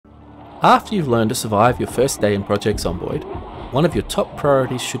After you've learned to survive your first day in Project Zomboid, one of your top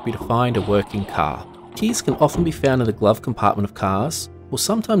priorities should be to find a working car. Keys can often be found in the glove compartment of cars, or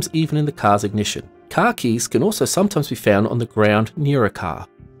sometimes even in the car's ignition. Car keys can also sometimes be found on the ground near a car.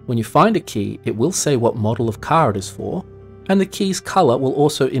 When you find a key, it will say what model of car it is for, and the key's colour will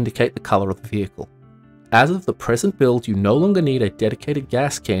also indicate the colour of the vehicle. As of the present build, you no longer need a dedicated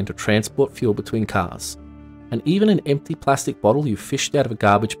gas can to transport fuel between cars, and even an empty plastic bottle you fished out of a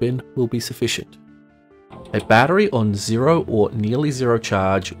garbage bin will be sufficient. A battery on 0 or nearly 0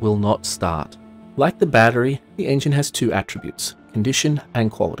 charge will not start. Like the battery, the engine has two attributes, condition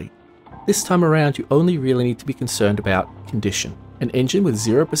and quality. This time around, you only really need to be concerned about condition. An engine with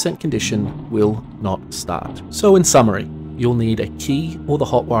 0% condition will not start. So in summary, you'll need a key or the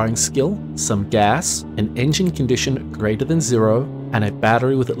hot wiring skill, some gas, an engine condition greater than 0, and a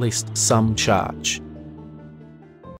battery with at least some charge.